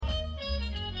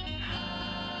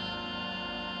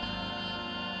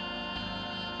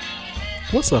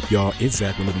What's up, y'all? It's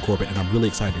Zach with Living Corporate, and I'm really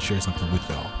excited to share something with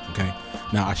y'all, okay?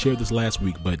 Now, I shared this last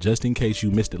week, but just in case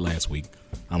you missed it last week,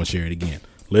 I'm going to share it again.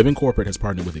 Living Corporate has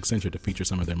partnered with Accenture to feature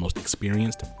some of their most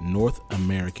experienced North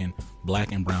American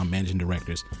Black and Brown managing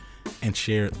directors and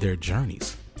share their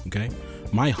journeys, okay?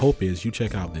 My hope is you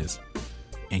check out this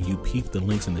and you peep the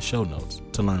links in the show notes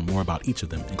to learn more about each of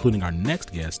them, including our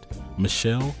next guest,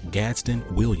 Michelle Gadsden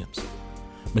Williams.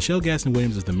 Michelle Gadsden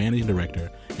Williams is the Managing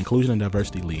Director, Inclusion and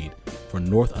Diversity Lead for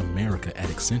North America at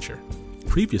Accenture.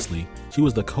 Previously, she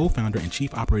was the co-founder and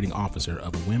chief operating officer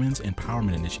of Women's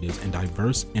Empowerment Initiatives and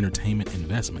Diverse Entertainment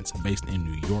Investments based in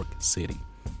New York City.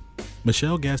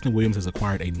 Michelle Gadsden Williams has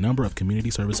acquired a number of community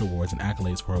service awards and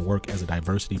accolades for her work as a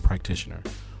diversity practitioner.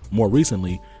 More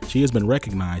recently, she has been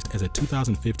recognized as a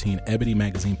 2015 Ebony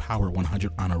Magazine Power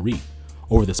 100 honoree.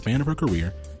 Over the span of her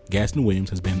career, Gadsden Williams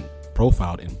has been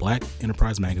profiled in Black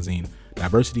Enterprise Magazine,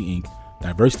 Diversity Inc.,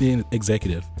 Diversity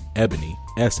Executive, Ebony,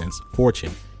 Essence,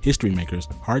 Fortune, History Makers,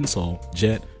 Heart and Soul,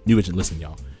 Jet, New Vision. Listen,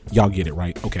 y'all get it,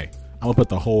 right? Okay, I'm gonna put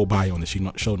the whole bio in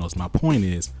the show notes. My point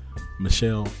is,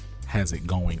 Michelle has it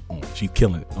going on. She's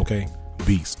killing it, okay?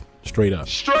 Beast, straight up.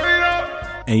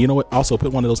 And you know what? Also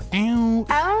put one of those,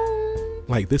 ow.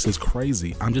 Like, this is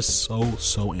crazy. I'm just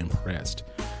so impressed.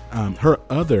 Her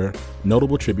other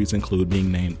notable tributes include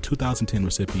being named 2010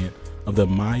 recipient of the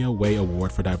Maya Way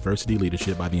Award for Diversity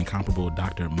Leadership by the incomparable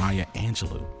Dr. Maya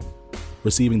Angelou,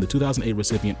 receiving the 2008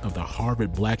 recipient of the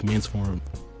Harvard Black Men's Forum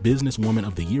Businesswoman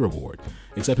of the Year Award,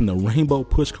 accepting the Rainbow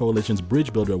Push Coalition's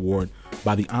Bridge Builder Award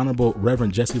by the Honorable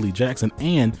Reverend Jesse Lee Jackson,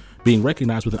 and being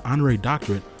recognized with an honorary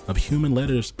doctorate of human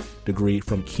letters degree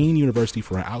from Kean University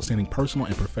for her outstanding personal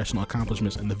and professional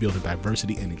accomplishments in the field of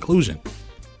diversity and inclusion.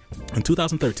 In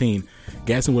 2013,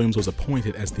 Gadsden Williams was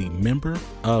appointed as the member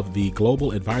of the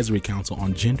Global Advisory Council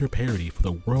on Gender Parity for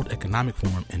the World Economic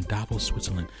Forum in Davos,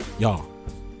 Switzerland. Y'all,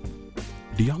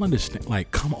 do y'all understand?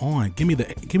 Like, come on, give me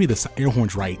the air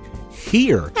horns right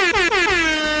here.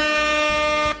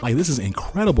 Like, this is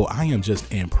incredible. I am just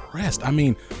impressed. I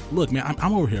mean, look, man,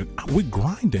 I'm over here. We're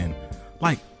grinding.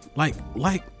 Like.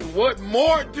 What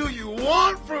more do you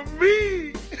want from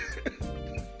me?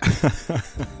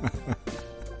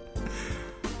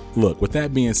 Look, with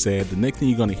that being said, the next thing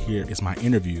you're going to hear is my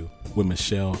interview with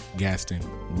Michelle Gadsden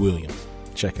Williams.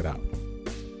 Check it out.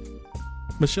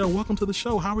 Michelle, welcome to the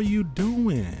show. How are you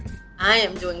doing? I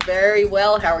am doing very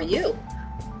well. How are you?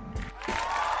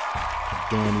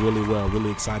 Doing really well.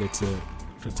 Really excited to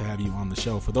have you on the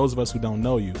show. For those of us who don't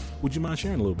know you, would you mind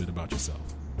sharing a little bit about yourself?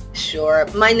 Sure.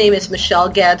 My name is Michelle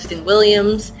Gadsden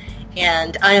Williams,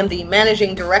 and I am the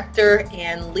Managing Director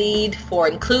and Lead for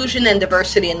Inclusion and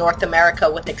Diversity in North America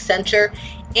with Accenture,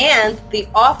 and the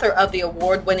author of the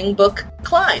award-winning book,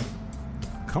 Climb.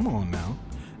 Come on now.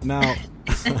 Now,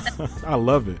 I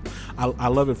love it. I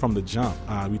love it from the jump.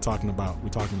 We're talking about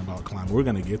Climb. We're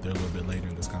going to get there a little bit later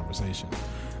in this conversation.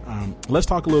 Let's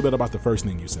talk a little bit about the first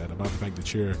thing you said, about the fact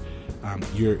that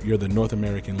you're the North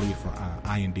American lead for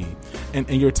IND, and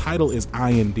your title is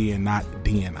IND and not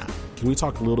DNI. Can we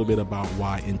talk a little bit about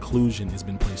why inclusion has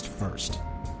been placed first?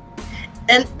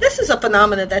 And this is a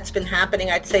phenomenon that's been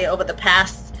happening, I'd say, over the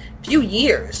past few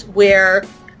years, where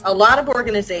a lot of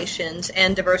organizations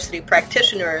and diversity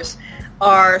practitioners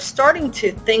are starting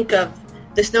to think of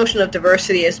this notion of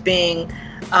diversity as being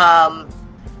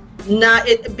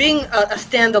being a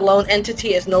standalone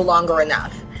entity is no longer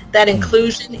enough. That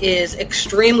inclusion is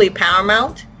extremely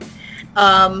paramount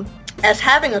as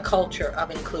having a culture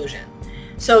of inclusion.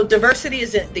 So diversity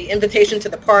is the invitation to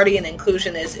the party, and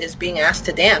inclusion is being asked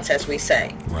to dance, as we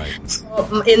say. Right.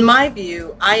 So in my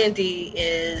view, IND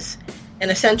is an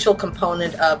essential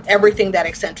component of everything that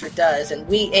Accenture does, and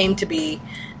we aim to be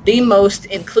the most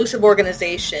inclusive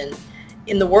organization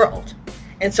in the world.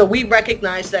 And so we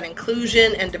recognize that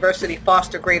inclusion and diversity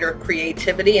foster greater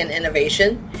creativity and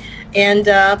innovation. And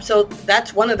so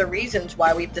that's one of the reasons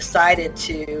why we've decided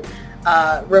to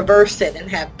reverse it and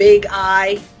have big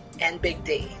I and big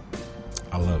D.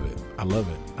 I love it.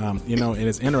 And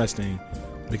it's interesting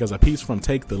because a piece from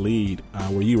Take the Lead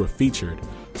where you were featured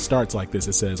starts like this.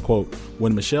 It says, quote,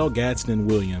 "When Michelle Gadsden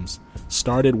Williams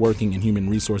started working in human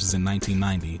resources in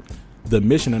 1990, the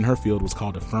mission in her field was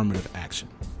called affirmative action."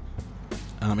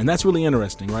 And that's really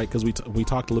interesting, right? Because we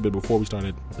talked a little bit before we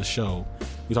started the show.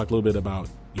 We talked a little bit about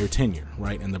your tenure,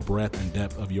 right, and the breadth and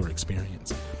depth of your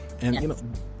experience. And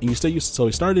Yes. So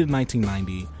it started in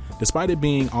 1990. Despite it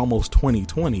being almost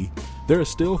 2020, there are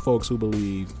still folks who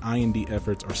believe IND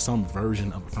efforts are some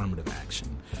version of affirmative action.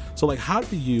 So, like, how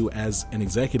do you, as an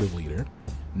executive leader,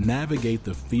 navigate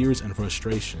the fears and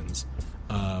frustrations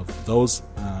of those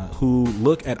who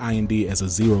look at IND as a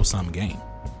zero-sum game?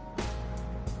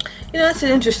 That's an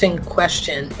interesting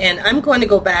question, and I'm going to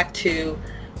go back to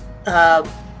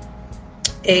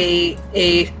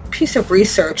a piece of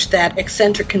research that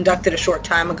Accenture conducted a short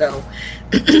time ago.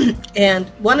 And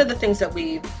one of the things that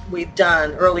we've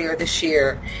done earlier this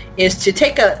year is to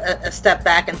take a step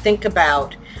back and think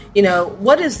about,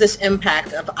 what is this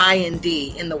impact of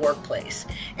I&D in the workplace?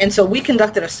 And so we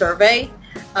conducted a survey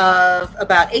of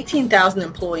about 18,000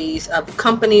 employees of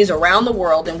companies around the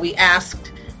world, and we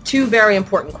asked two very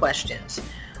important questions.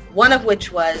 One of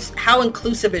which was, how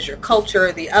inclusive is your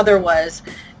culture? The other was,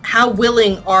 how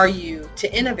willing are you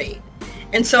to innovate?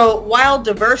 And so while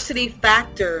diversity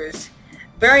factors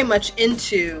very much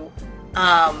into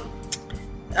and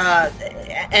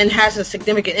has a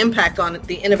significant impact on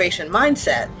the innovation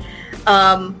mindset,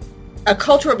 a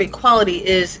culture of equality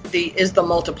is the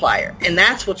multiplier, and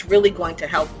that's what's really going to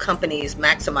help companies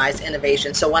maximize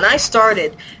innovation. So when I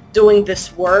started doing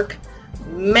this work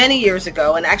many years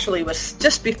ago, and actually it was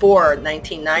just before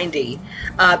 1990,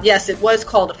 yes, it was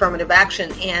called affirmative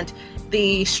action, and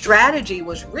the strategy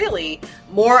was really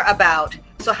more about,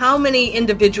 so how many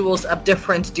individuals of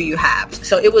difference do you have?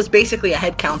 So it was basically a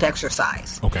head count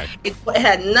exercise. Okay. It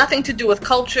had nothing to do with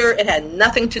culture. It had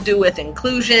nothing to do with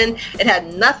inclusion. It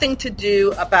had nothing to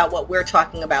do about what we're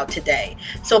talking about today.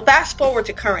 So fast forward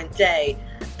to current day,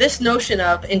 this notion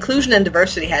of inclusion and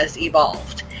diversity has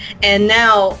evolved. And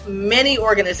now many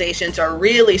organizations are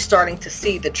really starting to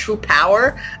see the true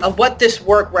power of what this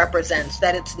work represents,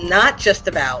 that it's not just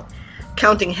about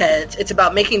counting heads, it's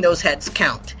about making those heads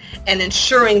count and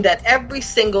ensuring that every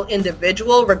single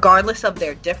individual, regardless of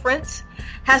their difference,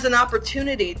 has an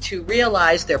opportunity to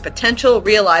realize their potential,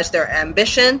 realize their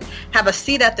ambition, have a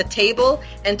seat at the table,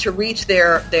 and to reach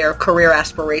their career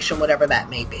aspiration, whatever that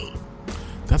may be.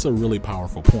 That's a really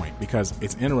powerful point, because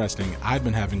it's interesting. I've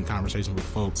been having conversations with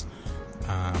folks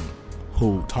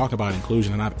who talk about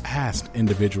inclusion, and I've asked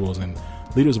individuals and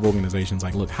leaders of organizations,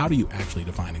 like, look, how do you actually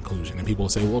define inclusion? And people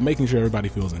say, well, making sure everybody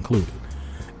feels included.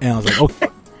 And I was like, okay.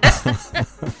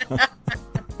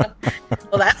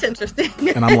 Well, that's interesting.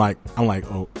 And I'm like,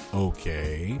 oh,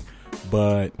 okay.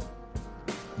 But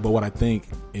what I think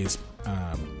is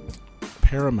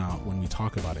paramount when we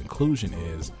talk about inclusion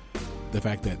is the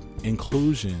fact that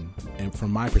inclusion, and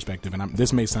from my perspective, and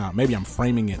this may sound, maybe I'm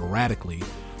framing it radically,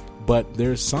 but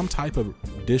there's some type of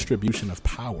distribution of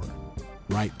power,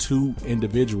 right, to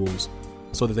individuals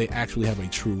so that they actually have a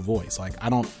true voice. Like, I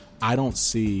don't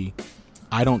see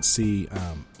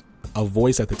a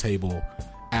voice at the table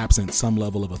absent some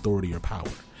level of authority or power.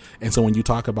 And so when you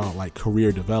talk about like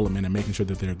career development and making sure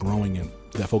that they're growing and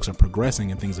that folks are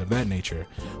progressing and things of that nature,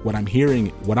 what I'm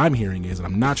hearing is, and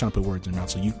I'm not trying to put words in your mouth,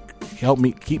 so you help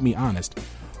me, keep me honest.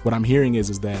 What I'm hearing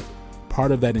is that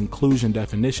part of that inclusion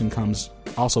definition comes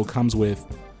with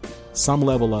some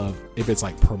level of, if it's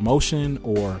like promotion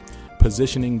or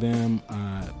positioning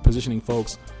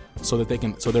folks so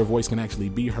that so their voice can actually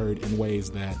be heard in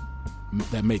ways that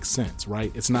makes sense,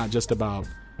 right? It's not just about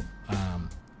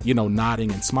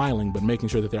nodding and smiling, but making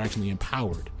sure that they're actually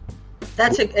empowered.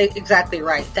 That's exactly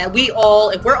right. That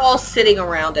if we're all sitting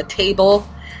around a table,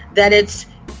 that it's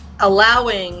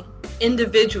allowing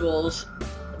individuals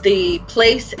the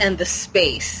place and the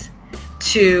space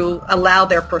to allow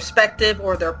their perspective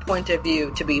or their point of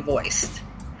view to be voiced.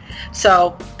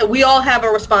 So we all have a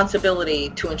responsibility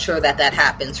to ensure that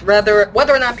happens, whether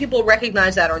or not people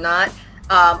recognize that or not.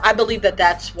 I believe that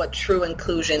that's what true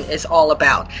inclusion is all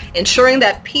about. Ensuring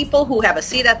that people who have a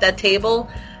seat at that table,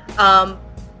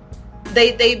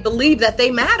 they believe that they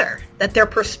matter, that their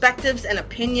perspectives and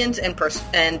opinions and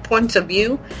points of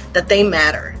view, that they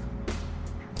matter.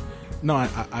 No,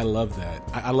 I love that.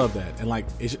 I love that. And like,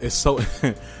 it's so,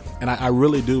 and I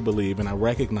really do believe, and I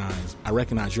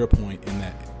recognize your point in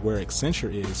that where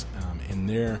Accenture is in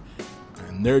their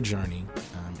journey,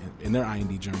 in their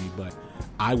I&D journey, but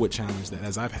I would challenge that,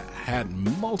 as I've had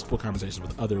multiple conversations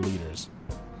with other leaders,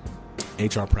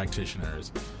 HR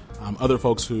practitioners, other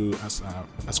folks who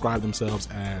ascribe themselves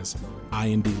as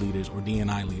I&D leaders or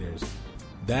D&I leaders,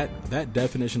 that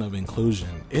definition of inclusion,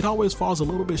 it always falls a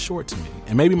little bit short to me.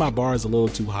 And maybe my bar is a little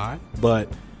too high, but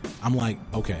I'm like,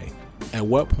 okay, at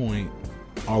what point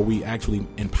are we actually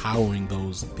empowering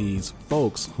these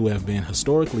folks who have been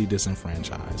historically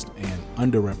disenfranchised and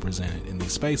underrepresented in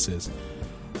these spaces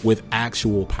with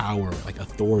actual power, like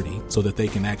authority, so that they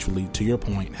can actually, to your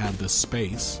point, have the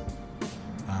space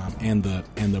and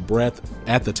the breadth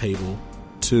at the table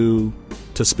to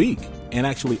speak and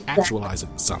actually actualize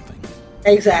something.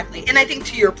 Exactly. And I think,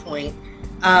 to your point,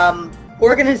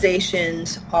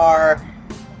 organizations are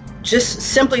just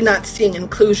simply not seeing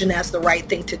inclusion as the right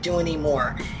thing to do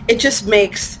anymore. It just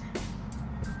makes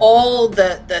all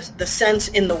the sense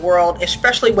in the world,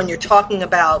 especially when you're talking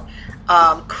about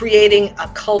creating a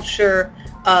culture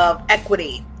of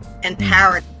equity and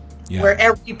parity, where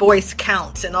every voice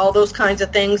counts and all those kinds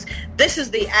of things. This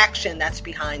is the action that's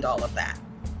behind all of that.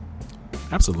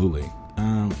 Absolutely.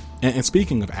 And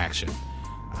speaking of action,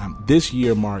 this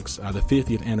year marks the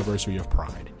 50th anniversary of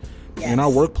Pride. Yes. And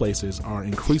our workplaces are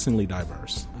increasingly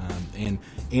diverse. And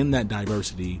in that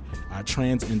diversity,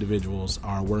 trans individuals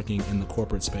are working in the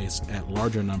corporate space at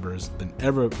larger numbers than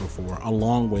ever before,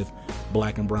 along with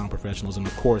Black and brown professionals. And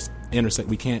of course,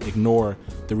 we can't ignore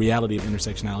the reality of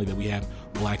intersectionality that we have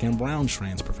Black and brown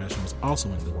trans professionals also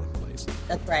in the workplace.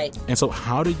 That's right. And so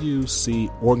how do you see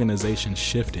organizations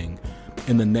shifting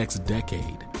in the next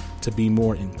decade to be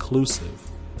more inclusive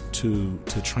to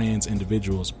trans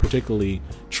individuals, particularly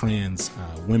trans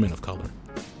women of color?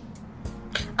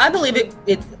 I believe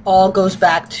it all goes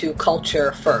back to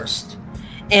culture first.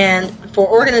 And for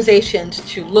organizations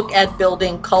to look at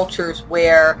building cultures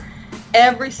where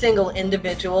every single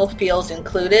individual feels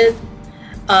included,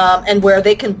 and where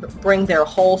they can bring their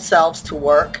whole selves to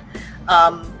work.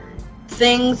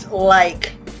 Things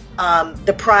like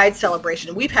the Pride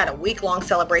celebration. We've had a week-long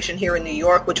celebration here in New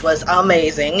York, which was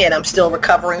amazing, and I'm still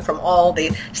recovering from all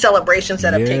the celebrations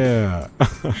that have taken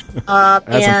place. I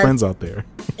have some friends out there.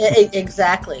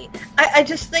 Exactly. I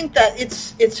just think that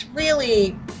it's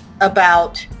really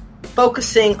about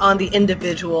focusing on the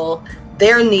individual,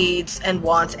 their needs and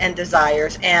wants and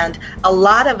desires. And a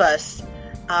lot of us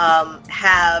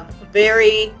have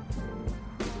very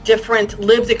different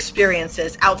lived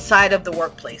experiences outside of the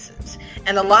workplaces.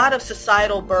 And a lot of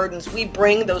societal burdens, we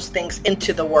bring those things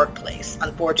into the workplace,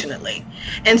 unfortunately.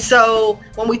 And so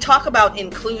when we talk about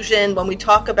inclusion, when we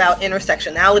talk about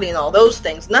intersectionality and all those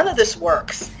things, none of this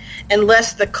works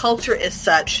unless the culture is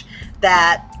such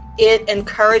that it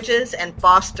encourages and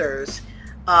fosters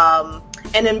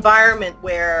an environment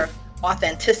where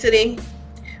authenticity,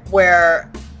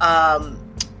 where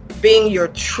being your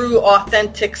true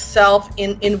authentic self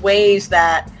in ways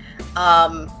that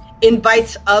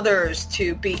invites others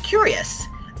to be curious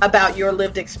about your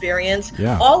lived experience.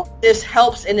 Yeah. All of this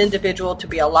helps an individual to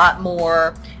be a lot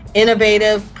more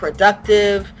innovative,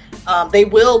 productive. They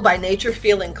will by nature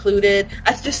feel included.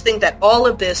 I just think that all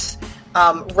of this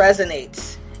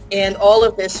resonates, and all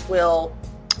of this will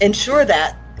ensure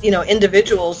that,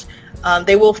 individuals,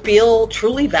 they will feel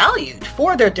truly valued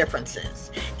for their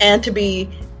differences and to be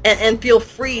and feel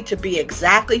free to be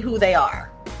exactly who they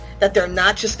are, that they're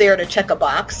not just there to check a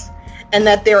box, and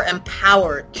that they're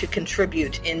empowered to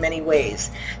contribute in many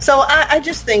ways. So I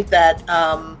just think that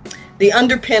the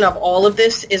underpin of all of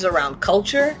this is around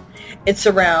culture. It's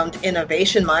around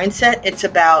innovation mindset. It's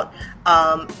about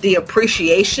the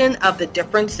appreciation of the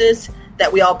differences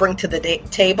that we all bring to the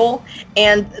table,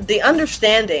 and the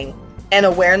understanding and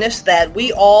awareness that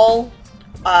we all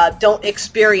don't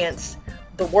experience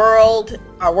the world,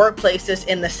 our workplaces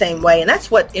in the same way. And that's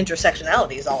what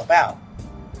intersectionality is all about.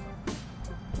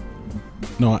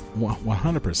 No,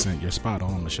 100%. You're spot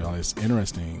on, Michelle. It's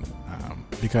interesting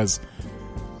because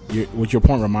what your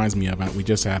point reminds me of. We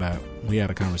had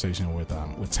a conversation with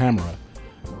Tamara,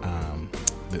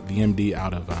 the MD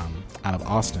out of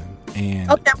Austin, and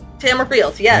Tamara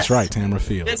Fields. Yes, that's right, Tamara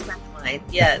Fields. Good friend of mine.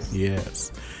 Yes,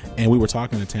 yes. And we were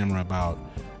talking to Tamara about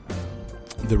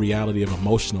the reality of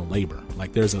emotional labor.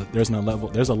 Like there's a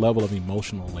level of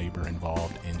emotional labor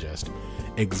involved in just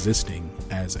existing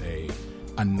as a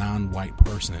non-white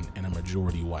person in a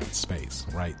majority white space,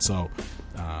 right? So,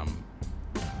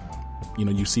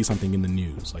 you see something in the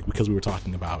news, like because we were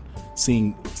talking about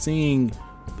seeing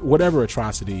whatever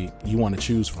atrocity you want to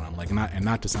choose from, like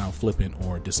not to sound flippant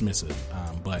or dismissive,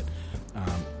 but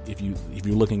if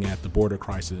you're looking at the border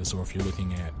crisis, or if you're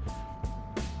looking at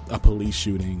a police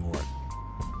shooting, or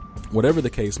whatever the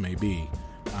case may be,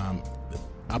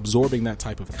 absorbing that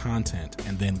type of content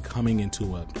and then coming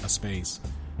into a space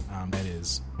that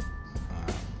is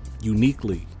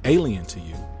uniquely alien to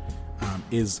you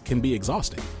can be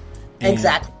exhausting. And,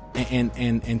 exactly.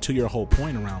 And to your whole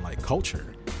point around like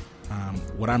culture,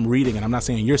 what I'm reading, and I'm not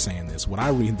saying you're saying this, what I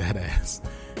read that as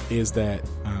is that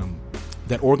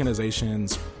that organizational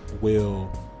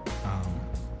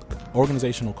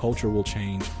culture will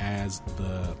change as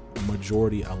the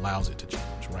majority allows it to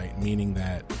change, right? Meaning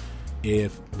that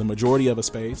if the majority of a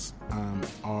space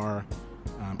are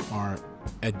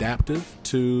adaptive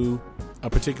to a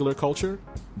particular culture,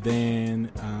 then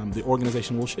the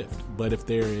organization will shift. But if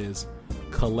there is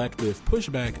collective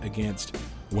pushback against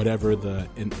whatever the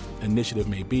initiative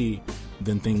may be,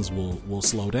 then things will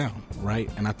slow down, right?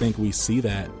 And I think we see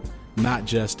that not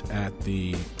just at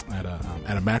a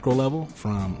macro level,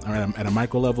 at a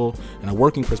micro level and a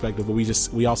working perspective, but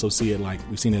we also see it like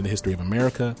we've seen it in the history of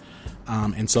America.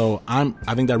 And so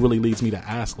I think that really leads me to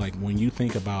ask, like, when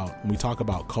we talk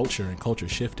about culture and culture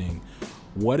shifting,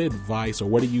 what advice or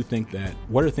what are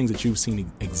things that you've seen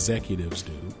executives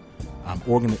do,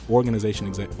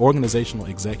 organizational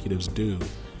executives do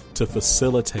to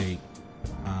facilitate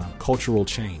cultural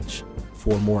change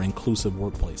for more inclusive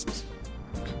workplaces?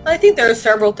 I think there are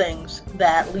several things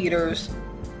that leaders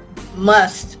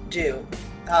must do.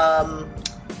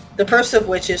 The first of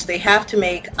which is they have to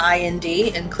make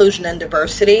I&D, inclusion and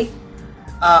diversity,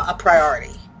 a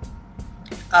priority.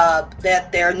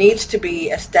 That there needs to be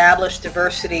established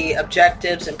diversity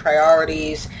objectives and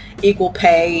priorities, equal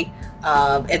pay,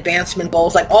 advancement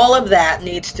goals, like all of that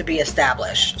needs to be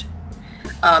established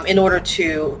in order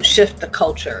to shift the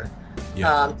culture,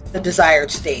 the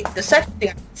desired state. The second thing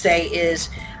I would say is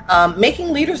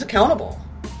making leaders accountable.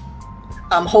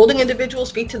 Holding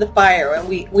individuals' feet to the fire, and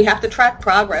we have to track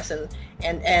progress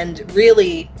and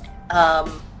really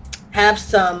have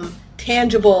some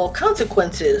tangible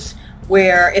consequences.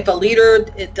 Where if a leader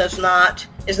is not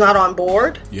on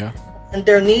board, and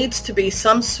there needs to be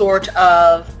some sort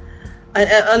of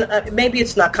maybe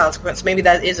it's not consequence, maybe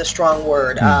that is a strong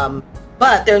word,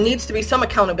 but there needs to be some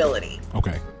accountability.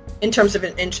 Okay. In terms of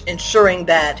ensuring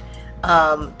that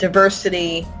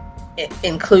diversity,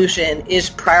 inclusion is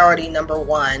priority number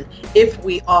one if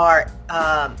we are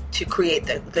to create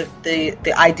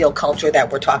the ideal culture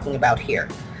that we're talking about here.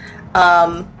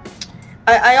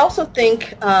 I also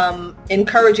think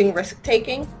encouraging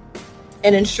risk-taking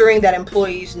and ensuring that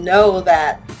employees know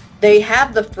that they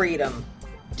have the freedom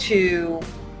to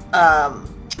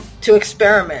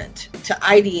experiment, to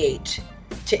ideate,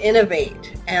 to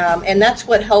innovate, and that's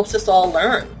what helps us all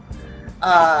learn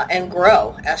and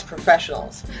grow as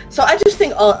professionals. So I just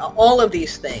think all of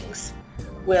these things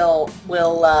will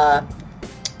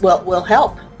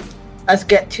help us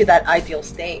get to that ideal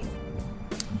state.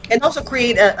 And also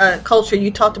create a culture.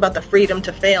 You talked about the freedom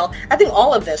to fail. I think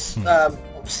all of this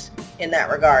helps in that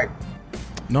regard.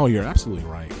 No, you're absolutely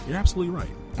right. You're absolutely right.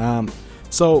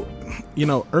 So,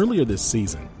 earlier this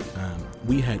season,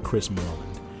 we had Chris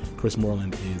Moreland. Chris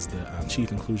Moreland is the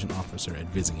Chief Inclusion Officer at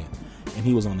Vizient, and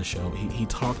he was on the show. He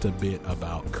talked a bit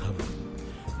about covering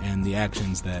and the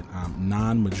actions that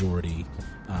non-majority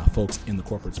folks in the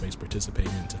corporate space participate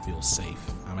in to feel safe.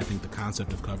 I think the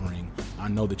concept of covering, I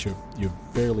know that you're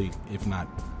fairly, if not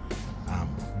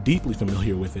deeply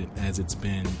familiar with it, as it's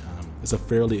a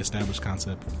fairly established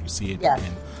concept. You see it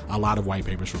in a lot of white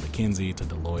papers from McKinsey to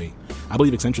Deloitte. I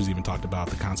believe Accenture's even talked about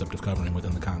the concept of covering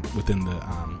within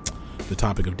the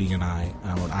topic of D&I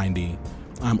or I&D.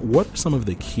 What are some of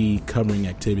the key covering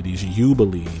activities you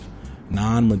believe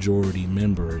non-majority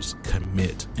members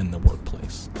commit in the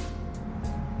workplace?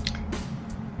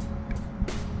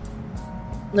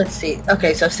 Let's see.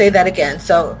 Okay, so say that again.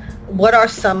 So what are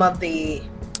some of the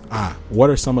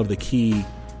key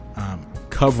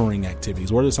covering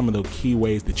activities? What are some of the key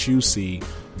ways that you see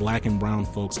Black and brown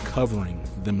folks covering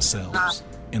themselves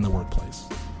in the workplace?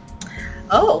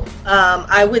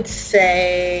 I would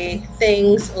say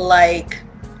things like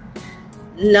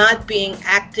not being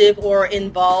active or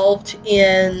involved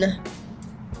in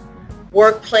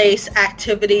workplace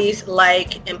activities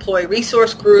like employee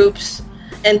resource groups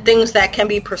and things that can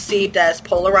be perceived as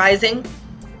polarizing.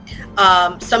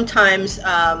 Sometimes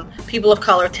people of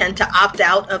color tend to opt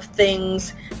out of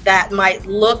things that might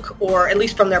look, or at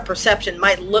least from their perception,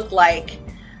 might look like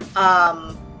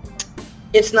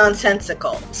it's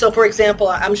nonsensical. So, for example,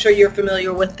 I'm sure you're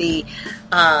familiar with the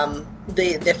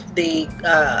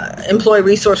employee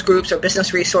resource groups or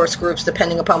business resource groups,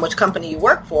 depending upon which company you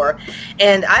work for.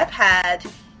 And I've had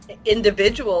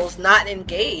individuals not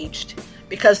engaged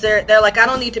because they're like, I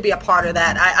don't need to be a part of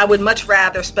that. I would much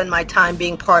rather spend my time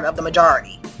being part of the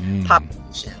majority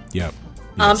population. Yep.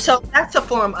 Yes. So that's a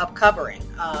form of covering.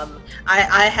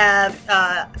 I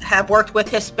have worked with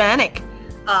Hispanic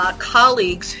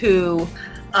colleagues who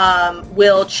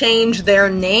will change their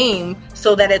name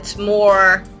so that it's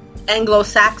more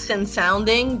Anglo-Saxon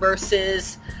sounding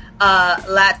versus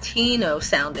Latino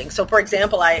sounding. So, for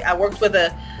example, I worked with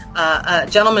a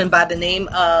gentleman by the name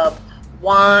of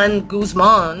Juan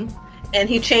Guzman, and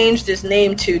he changed his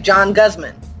name to John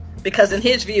Guzman because in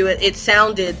his view it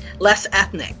sounded less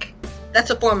ethnic. That's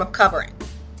a form of covering.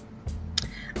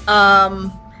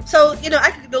 So,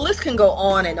 the list can go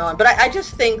on and on, but I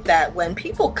just think that when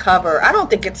people cover, I don't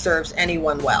think it serves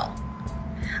anyone well.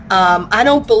 I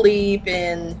don't believe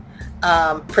in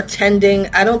pretending.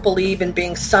 I don't believe in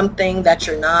being something that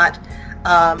you're not.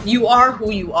 You are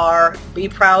who you are. Be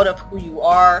proud of who you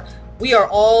are. We are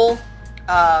all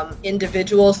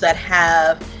individuals that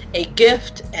have a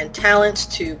gift and talents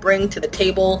to bring to the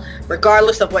table,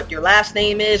 regardless of what your last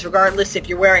name is, regardless if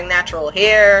you're wearing natural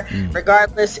hair,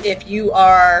 regardless if you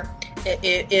are,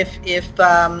 if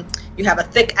you have a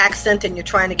thick accent and you're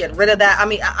trying to get rid of that. I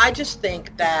mean, I just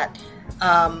think that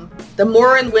the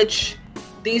more in which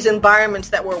these environments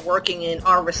that we're working in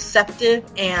are receptive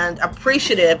and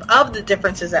appreciative of the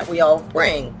differences that we all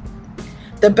bring,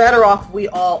 the better off we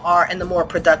all are and the more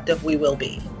productive we will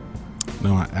be.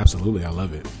 No, absolutely. I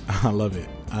love it. I love it.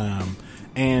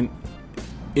 And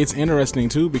it's interesting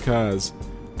too, because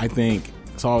I think,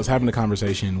 so I was having a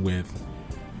conversation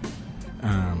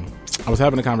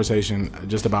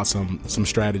just about some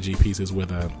strategy pieces with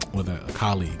a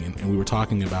colleague, and we were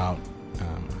talking about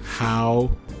how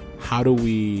do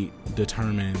we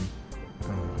determine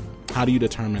how do you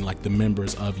determine like the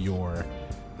members of your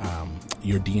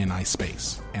D&I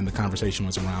space. And the conversation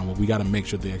was around, well, we got to make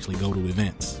sure they actually go to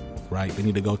events, right? They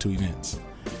need to go to events.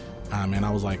 And I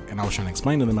was trying to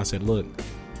explain to them, I said, look,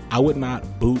 I would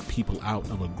not boot people out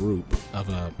of a group of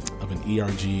an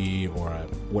ERG or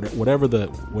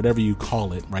whatever you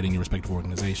call it, right, in your respective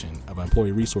organization, of an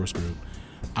employee resource group.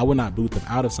 I would not boot them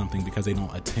out of something because they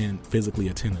don't physically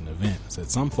attend an event. I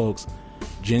said some folks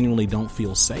genuinely don't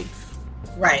feel safe.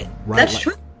 Right. That's like,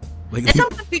 true. Like, and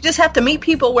sometimes you just have to meet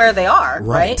people where they are,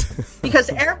 right? Because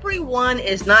everyone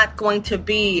is not going to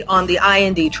be on the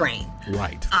I&D train.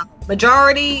 Right.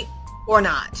 Majority or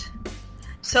not.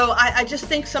 So I just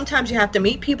think sometimes you have to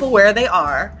meet people where they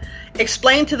are,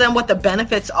 explain to them what the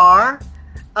benefits are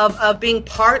of being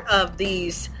part of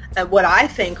these, what I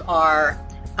think are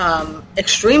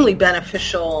extremely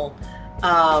beneficial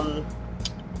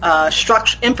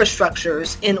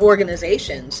infrastructures in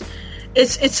organizations.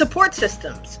 It's support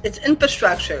systems, it's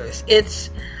infrastructures, it's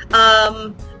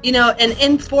an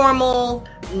informal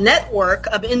network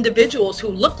of individuals who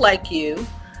look like you,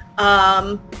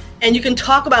 and you can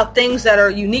talk about things that are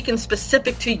unique and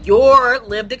specific to your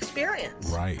lived experience.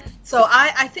 Right. So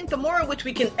I think the more in which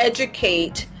we can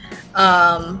educate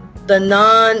the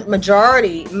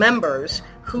non-majority members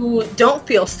who don't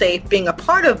feel safe being a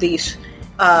part of these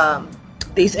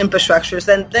infrastructures,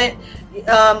 then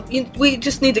we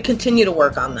just need to continue to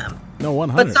work on them. No,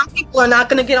 100. But some people are not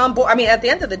going to get on board. I mean, at the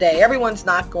end of the day, everyone's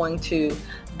not going to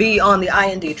be on the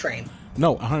I&D train.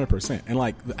 No, 100%. And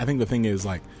like, I think the thing is,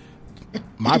 like,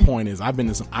 my point is, I've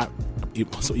been to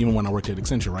so even when I worked at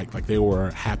Accenture, right, like there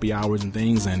were happy hours and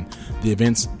things, and the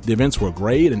events were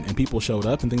great, and people showed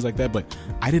up and things like that. But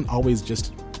I didn't always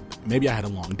just, maybe I had a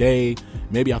long day.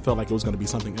 Maybe I felt like it was going to be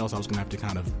something else I was going to have to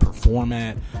kind of perform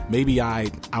at. Maybe I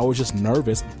was just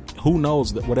nervous. Who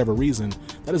knows, that whatever reason,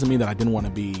 that doesn't mean that I didn't want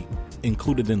to be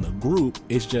included in the group.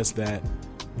 It's just that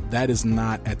is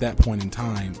not, at that point in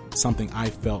time, something I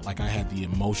felt like I had the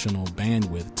emotional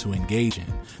bandwidth to engage in.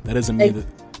 That doesn't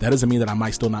mean that I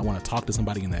might still not want to talk to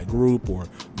somebody in that group or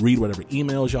read whatever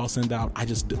emails y'all send out.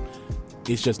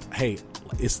 It's just, hey,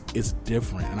 it's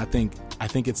different. And I think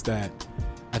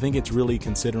it's really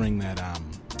considering that,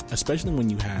 especially when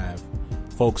you have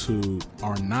folks who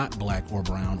are not black or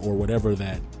brown or whatever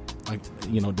that, like,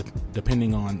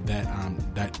 depending on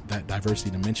that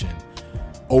diversity dimension,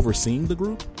 overseeing the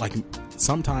group, like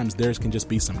sometimes there can just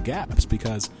be some gaps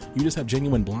because you just have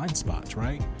genuine blind spots,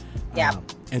 right? Yeah.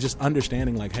 And just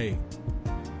understanding, like, hey,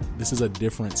 this is a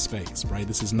different space, right?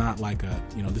 This is not like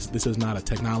this is not a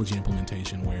technology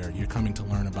implementation where you're coming to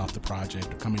learn about the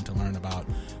project or coming to learn about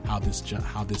how this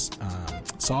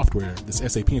software, this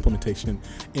SAP implementation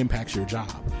impacts your job.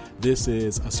 This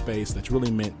is a space that's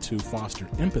really meant to foster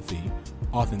empathy,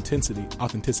 authenticity,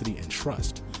 and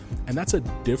trust. And that's a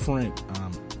different,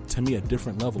 to me, a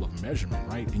different level of measurement,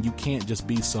 right? And you can't just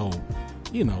be so,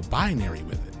 binary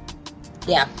with it.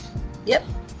 Yeah. Yep.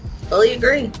 Fully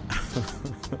agree.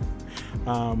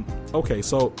 Okay,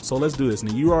 so let's do this.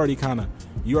 Now you already kind of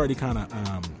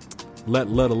let a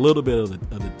little bit of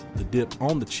the dip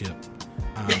on the chip,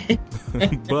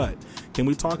 but can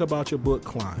we talk about your book,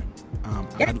 Climb?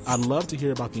 Yes. I'd love to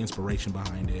hear about the inspiration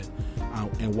behind it,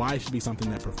 and why it should be something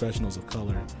that professionals of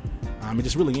color, and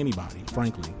just really anybody,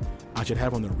 frankly, should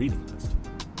have on their reading list.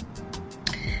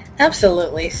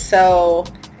 Absolutely. So,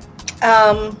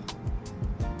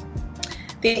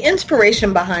 the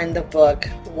inspiration behind the book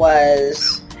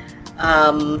was,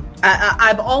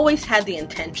 I've always had the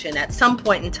intention at some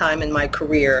point in time in my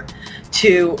career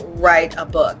to write a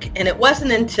book. And it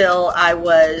wasn't until I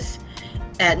was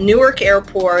at Newark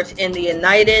Airport in the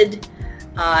United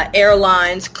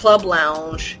Airlines Club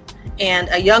Lounge, and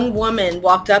a young woman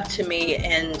walked up to me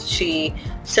and she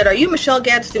said, "Are you Michelle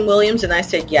Gadsden Williams?" And I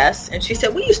said, "Yes." And she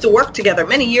said, "We used to work together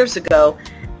many years ago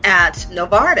at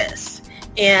Novartis.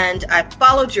 And I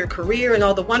followed your career and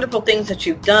all the wonderful things that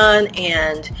you've done.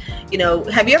 And, you know,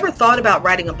 have you ever thought about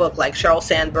writing a book like Sheryl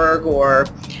Sandberg or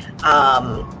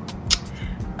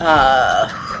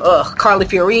Carly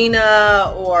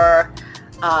Fiorina or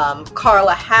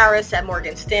Carla Harris at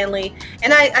Morgan Stanley?"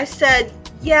 And I said,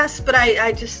 "Yes, but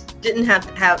I just didn't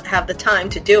have the time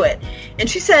to do it." And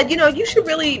she said, "You know, you should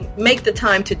really make the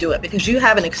time to do it because you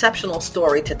have an exceptional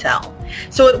story to tell."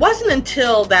 So it wasn't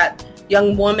until that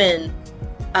young woman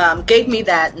gave me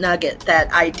that nugget,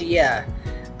 that idea,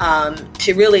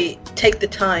 to really take the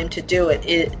time to do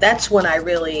it. That's when I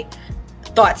really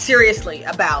thought seriously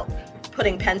about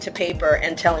putting pen to paper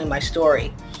and telling my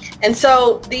story. And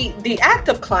so the act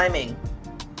of climbing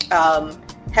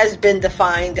has been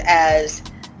defined as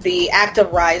the act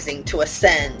of rising, to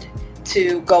ascend,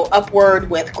 to go upward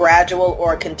with gradual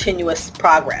or continuous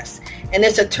progress. And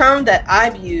it's a term that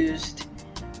I've used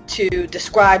to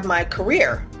describe my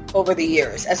career over the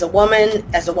years as a woman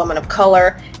of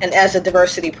color, and as a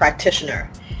diversity practitioner.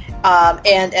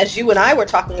 And as you and I were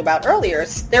talking about earlier,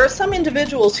 there are some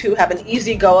individuals who have an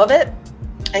easy go of it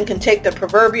and can take the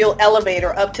proverbial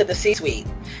elevator up to the C-suite.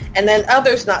 And then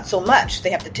others not so much.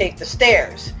 They have to take the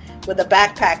stairs with a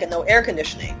backpack and no air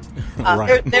conditioning.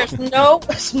 Right. There's no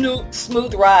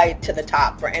smooth ride to the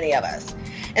top for any of us.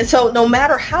 And so no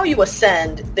matter how you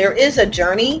ascend, there is a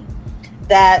journey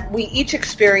that we each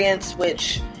experience,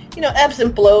 which, you know, ebbs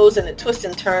and flows and it twists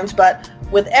and turns. But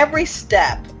with every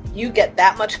step, you get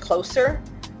that much closer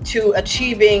to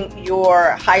achieving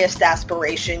your highest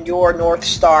aspiration, your North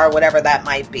Star, whatever that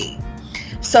might be.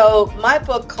 So my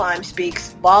book, Climb,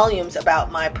 speaks volumes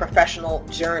about my professional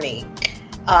journey.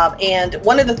 And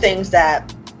one of the things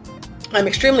that I'm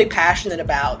extremely passionate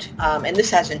about, and this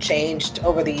hasn't changed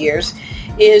over the years,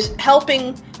 is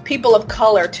helping people of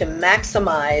color to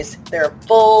maximize their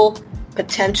full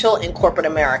potential in corporate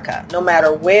America, no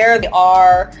matter where they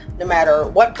are, no matter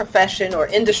what profession or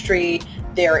industry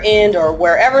they're in or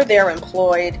wherever they're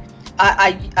employed.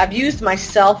 I've used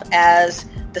myself as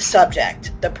the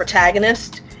subject, the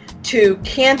protagonist, to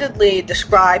candidly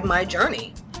describe my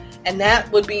journey. And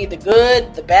that would be the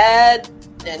good, the bad,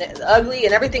 and the ugly,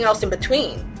 and everything else in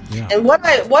between. Yeah. And what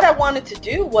I wanted to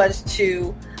do was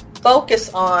to focus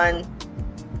on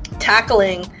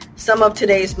tackling some of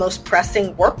today's most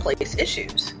pressing workplace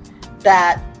issues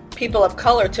that people of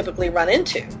color typically run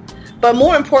into. But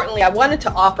more importantly, I wanted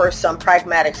to offer some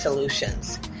pragmatic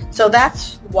solutions. So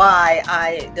that's why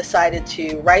I decided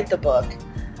to write the book.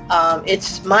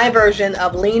 It's my version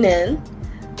of Lean In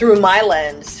through my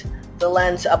lens, the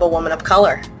lens of a woman of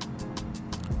color.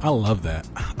 I love that.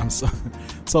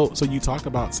 So you talk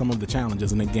about some of the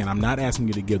challenges, and again, I'm not asking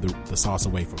you to give the sauce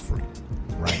away for free,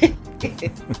 right?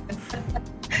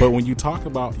 But when you talk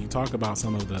about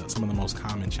some of the most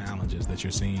common challenges that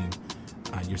you're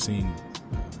seeing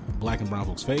Black and brown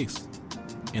folks face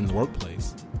in the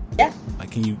workplace. Yeah.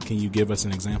 Like, can you give us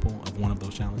an example of one of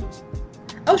those challenges?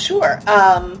 Oh, sure.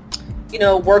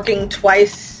 Working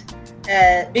twice,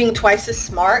 being twice as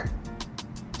smart,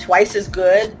 twice as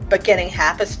good, but getting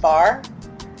half as far.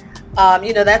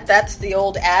 That's the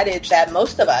old adage that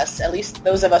most of us, at least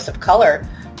those of us of color,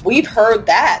 we've heard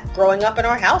that growing up in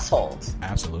our households.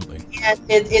 Absolutely. And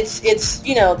it's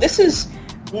this is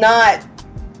not,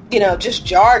 just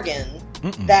jargon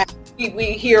that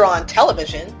we hear on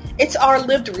television. It's our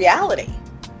lived reality.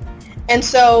 And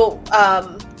so,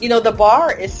 the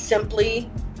bar is simply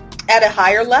at a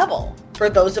higher level for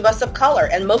those of us of color.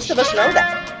 And most of us know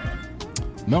that.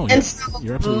 No, and so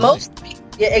you're absolutely right.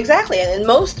 Yeah, exactly. And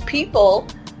most people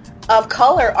of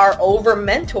color are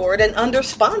over-mentored and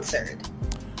under-sponsored.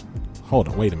 Hold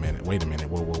on. Wait a minute.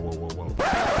 Whoa.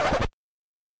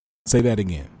 Say that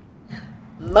again.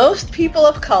 Most people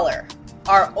of color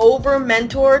are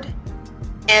over-mentored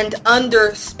and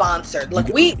under-sponsored. Look,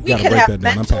 we could have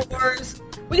mentors.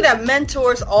 We could have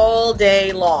mentors all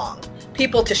day long.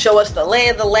 People to show us the lay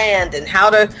of the land and how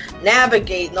to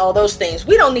navigate and all those things.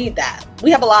 We don't need that.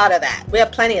 We have a lot of that. We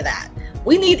have plenty of that.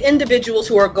 We need individuals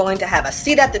who are going to have a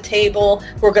seat at the table,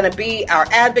 who are going to be our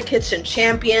advocates and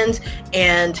champions,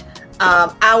 and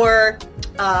our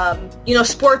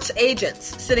sports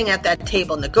agents sitting at that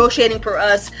table, negotiating for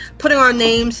us, putting our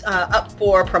names up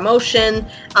for promotion,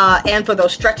 and for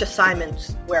those stretch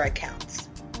assignments where it counts.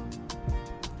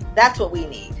 That's what we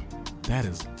need. That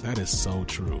is so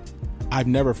true. I've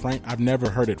never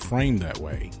heard it framed that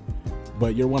way,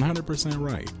 but you're 100%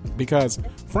 right. Because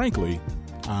frankly,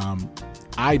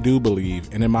 I do believe,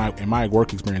 and in my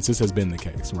work experience, this has been the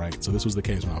case, right? So this was the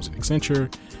case when I was at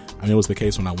Accenture. It was the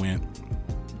case when I went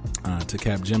to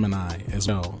Capgemini as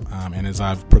well. And as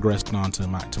I've progressed on to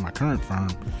my current firm,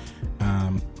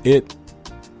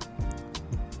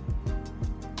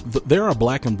 there are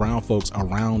black and brown folks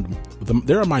around.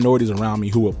 There are minorities around me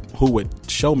who would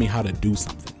show me how to do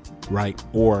something, right,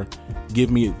 or give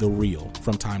me the real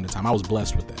from time to time. I was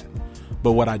blessed with that.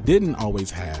 But what I didn't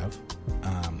always have,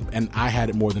 and I had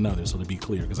it more than others, so to be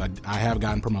clear, because I have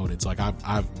gotten promoted, so like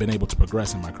I've been able to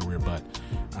progress in my career, but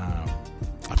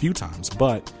a few times,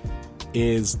 but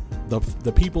is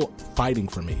the people fighting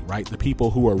for me, right? The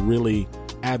people who are really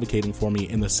advocating for me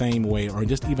in the same way, or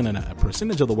just even in a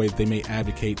percentage of the way that they may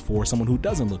advocate for someone who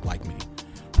doesn't look like me,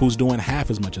 who's doing half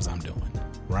as much as I'm doing,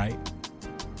 right?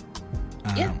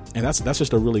 Yeah. And that's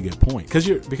just a really good point,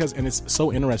 and it's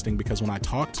so interesting because when I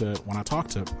talk to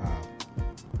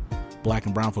black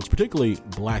and brown folks, particularly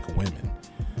black women,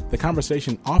 the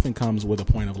conversation often comes with a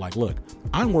point of like, look,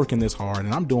 I'm working this hard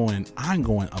and I'm going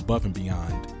above and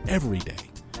beyond every day.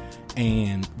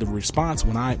 And the response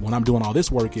when I'm doing all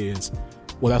this work is,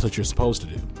 well, that's what you're supposed to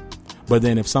do. But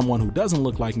then if someone who doesn't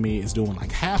look like me is doing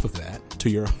like half of that,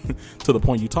 to the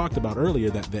point you talked about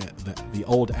earlier, that the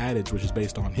old adage, which is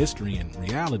based on history and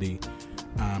reality,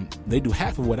 they do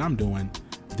half of what I'm doing,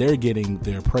 they're getting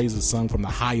their praises sung from the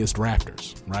highest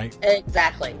rafters, right?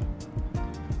 Exactly.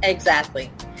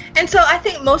 And so I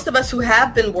think most of us who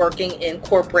have been working in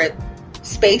corporate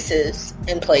spaces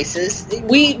and places,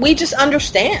 we just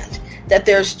understand that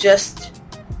there's just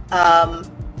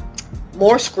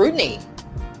more scrutiny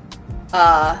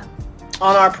on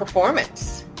our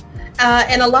performance.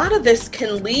 And a lot of this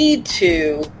can lead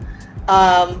to,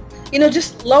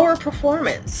 just lower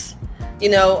performance.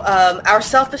 Our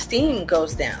self-esteem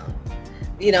goes down,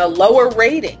 lower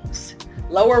ratings,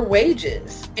 lower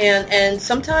wages, and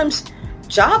sometimes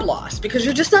job loss because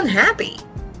you're just unhappy.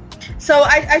 So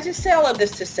I just say all of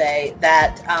this to say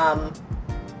that,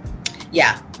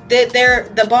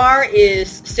 the bar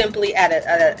is simply at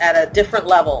a different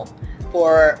level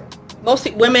for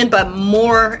mostly women, but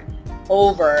more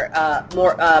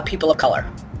people of color.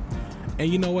 And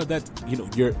you know what? The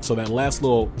last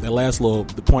little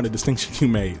the point of distinction you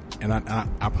made, and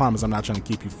I promise I'm not trying to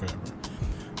keep you forever,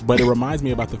 but it reminds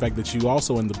me about the fact that you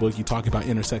also in the book you talk about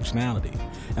intersectionality,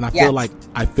 and I feel like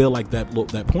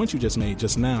that point you just made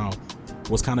just now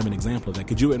was kind of an example of that.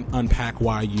 Could you unpack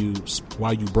why you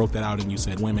broke that out and you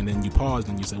said women, and you paused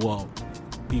and you said, well,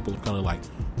 people of color, like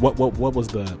what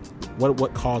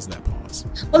caused that pause?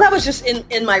 Well, that was just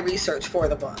in my research for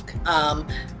the book.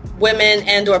 Women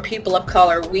and or people of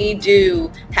color, we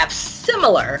do have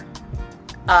similar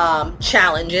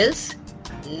challenges,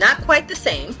 not quite the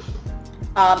same.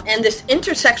 And this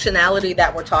intersectionality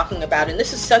that we're talking about, and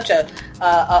this is such a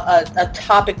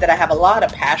topic that I have a lot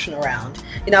of passion around.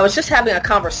 I was just having a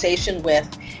conversation with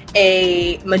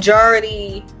a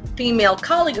majority female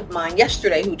colleague of mine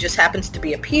yesterday who just happens to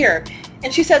be a peer,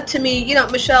 and she said to me,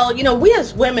 Michelle, we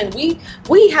as women,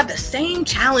 we have the same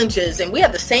challenges and we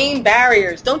have the same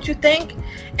barriers, don't you think?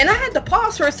 And I had to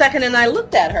pause for a second, and I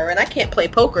looked at her, and I can't play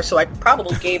poker, so I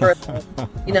probably gave her,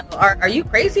 are you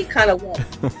crazy kind of look.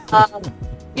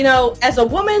 As a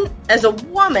woman,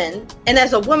 and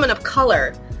as a woman of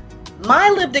color, my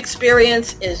lived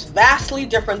experience is vastly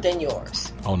different than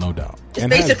yours. Oh, no doubt. It's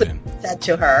basically what I said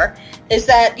to her is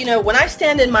that, when I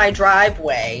stand in my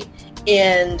driveway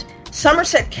in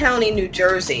Somerset County, New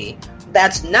Jersey,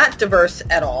 that's not diverse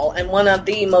at all, and one of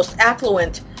the most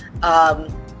affluent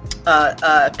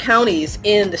counties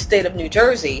in the state of New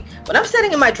Jersey, when I'm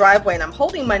standing in my driveway and I'm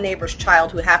holding my neighbor's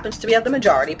child who happens to be of the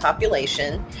majority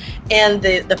population, and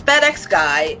the FedEx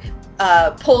guy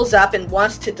pulls up and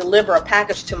wants to deliver a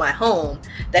package to my home,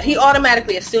 that he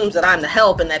automatically assumes that I'm the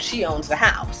help and that she owns the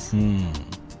house.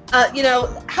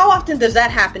 How often does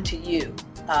that happen to you,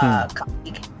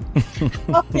 colleague?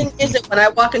 How often is it when I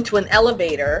walk into an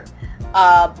elevator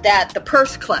that the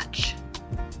purse clutch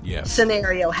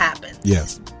scenario happens?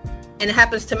 Yes. And it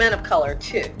happens to men of color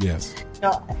too. Yes.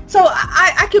 So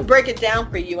I could break it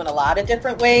down for you in a lot of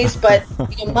different ways, but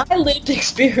my lived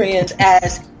experience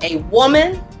as a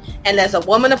woman and as a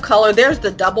woman of color, there's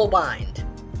the double bind.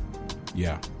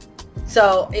 Yeah.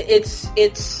 So it's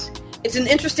an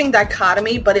interesting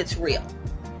dichotomy, but it's real.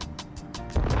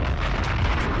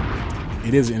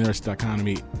 It is an interesting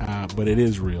dichotomy, but it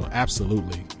is real,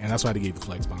 absolutely, and that's why they gave the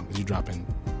flex bomb, because you drop in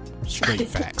straight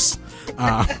facts.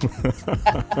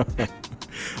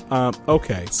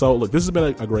 Okay, so look, this has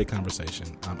been a great conversation.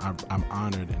 I'm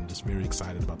honored and just very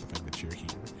excited about the fact that you're here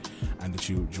and that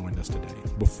you joined us today.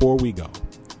 Before we go,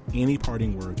 any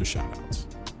parting words or shout outs?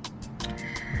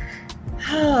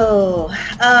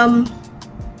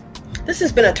 This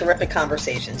has been a terrific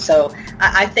conversation. So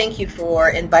I thank you for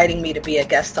inviting me to be a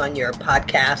guest on your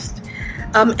podcast.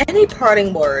 Any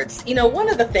parting words? You know, one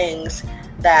of the things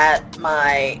that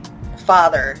my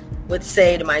father would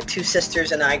say to my two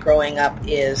sisters and I growing up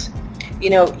is, you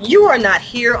know, you are not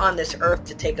here on this earth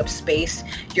to take up space.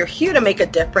 You're here to make a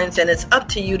difference, and it's up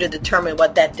to you to determine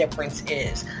what that difference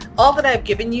is. All that I've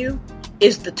given you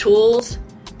is the tools,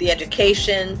 the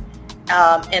education,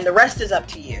 and the rest is up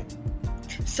to you.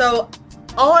 So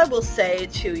all I will say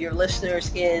to your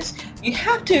listeners is you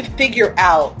have to figure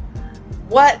out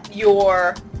what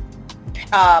your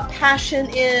passion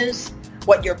is,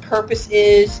 what your purpose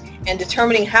is, and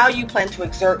determining how you plan to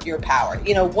exert your power.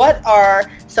 You know, what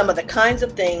are some of the kinds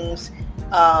of things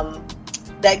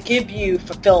that give you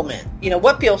fulfillment? You know,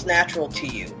 what feels natural to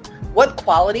you? What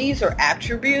qualities or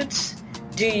attributes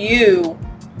do you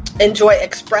enjoy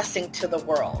expressing to the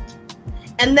world?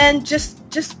 And then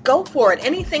just go for it.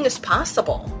 Anything is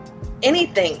possible.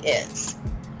 Anything is.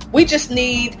 We just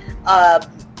need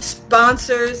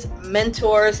sponsors,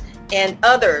 mentors, and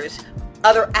other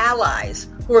allies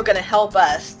who are going to help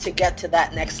us to get to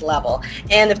that next level.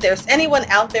 And if there's anyone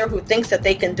out there who thinks that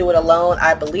they can do it alone,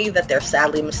 I believe that they're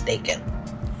sadly mistaken.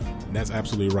 That's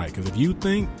absolutely right. Because if you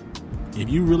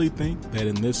really think that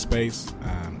in this space,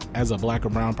 as a black or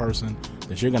brown person,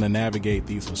 that you're going to navigate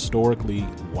these historically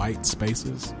white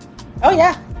spaces, oh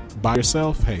yeah, by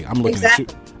yourself, hey, I'm looking exactly.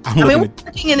 at you. We're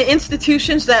working in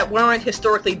institutions that weren't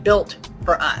historically built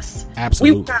for us.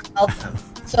 Absolutely. We weren't welcome.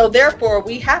 So therefore,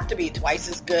 we have to be twice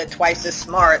as good, twice as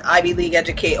smart, Ivy League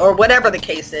educated, or whatever the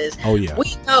case is. Oh yeah.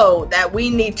 We know that we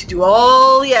need to do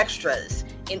all the extras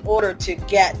in order to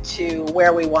get to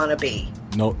where we want to be.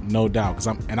 No doubt.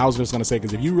 And I was just going to say,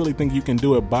 because if you really think you can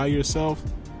do it by yourself,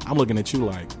 I'm looking at you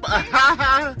like,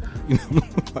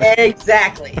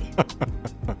 Exactly.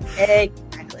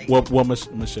 Exactly. Well,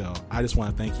 Michelle, I just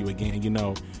want to thank you again. You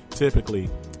know, typically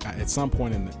at some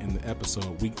point in the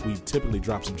episode, we typically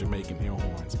drop some Jamaican air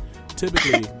horns.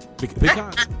 Typically,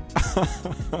 because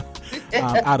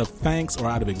out of thanks or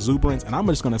out of exuberance, and I'm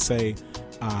just going to say,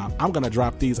 I'm going to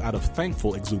drop these out of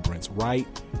thankful exuberance right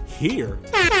here,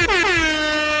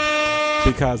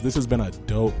 because this has been a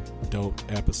dope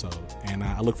episode, and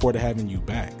I look forward to having you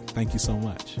back. Thank you so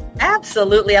much.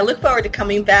 Absolutely. I look forward to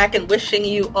coming back and wishing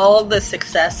you all the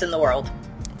success in the world.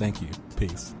 Thank you.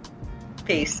 Peace.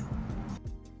 Peace.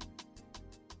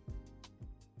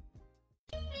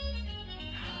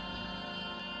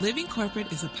 Living Corporate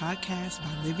is a podcast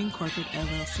by Living Corporate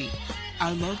LLC.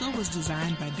 Our logo was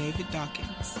designed by David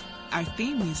Dawkins. Our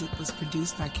theme music was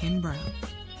produced by Ken Brown.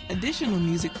 Additional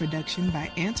music production by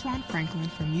Antoine Franklin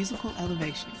for Musical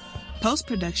Elevation.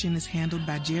 Post-production is handled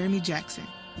by Jeremy Jackson.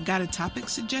 Got a topic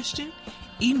suggestion?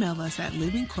 Email us at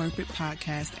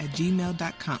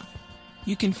livingcorporatepodcast@gmail.com.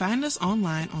 You can find us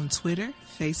online on Twitter,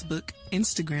 Facebook,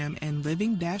 Instagram, and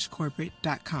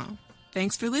living-corporate.com.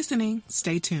 Thanks for listening.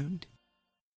 Stay tuned.